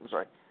 I'm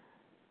sorry.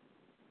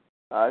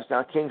 It's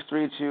now Kings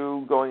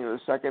 3-2 going into the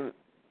second,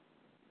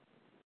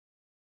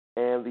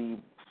 and the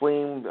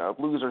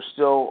Blues are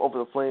still over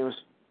the Flames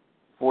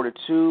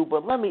 4-2.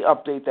 But let me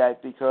update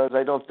that because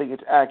I don't think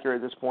it's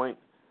accurate at this point.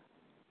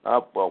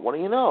 Well, what do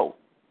you know?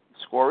 The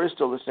score is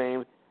still the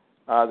same.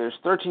 There's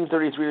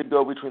 13:33 to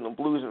go between the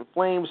Blues and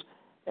Flames,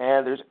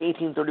 and there's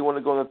 18:31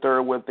 to go in the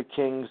third with the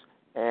Kings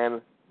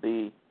and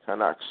the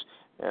Canucks,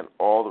 and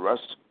all the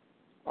rest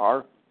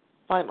are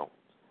final.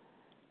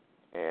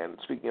 And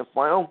speaking of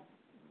final,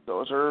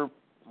 those are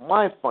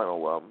my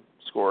final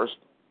scores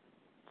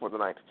for the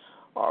night.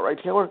 All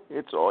right, Taylor,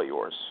 it's all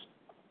yours.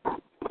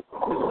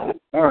 All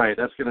right,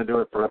 that's going to do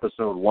it for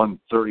episode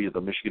 130 of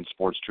the Michigan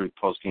Sports Truth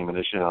Postgame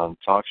Edition on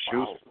Talk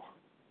Shoot.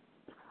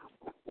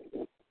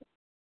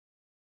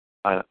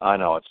 I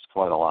know, it's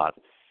quite a lot.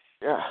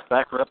 Yeah.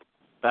 Back for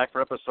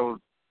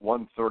episode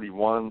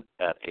 131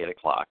 at 8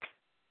 o'clock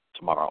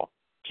tomorrow.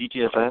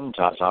 TTFN,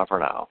 ta-ta for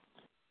now.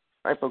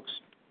 All right, folks.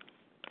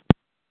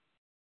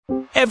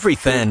 Every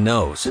fan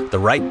knows the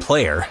right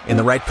player in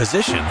the right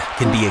position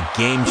can be a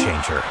game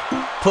changer.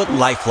 Put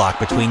LifeLock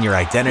between your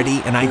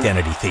identity and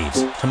identity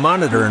thieves to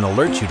monitor and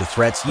alert you to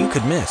threats you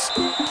could miss.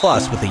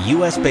 Plus, with a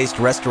U.S.-based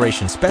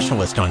restoration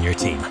specialist on your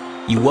team,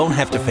 you won't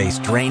have to face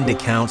drained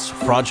accounts,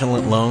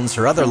 fraudulent loans,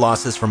 or other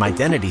losses from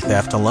identity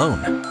theft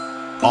alone.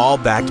 All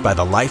backed by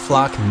the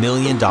LifeLock $1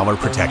 Million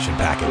Protection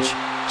Package.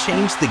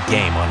 Change the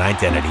game on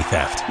identity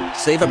theft.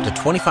 Save up to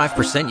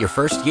 25% your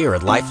first year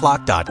at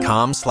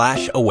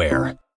LifeLock.com/aware.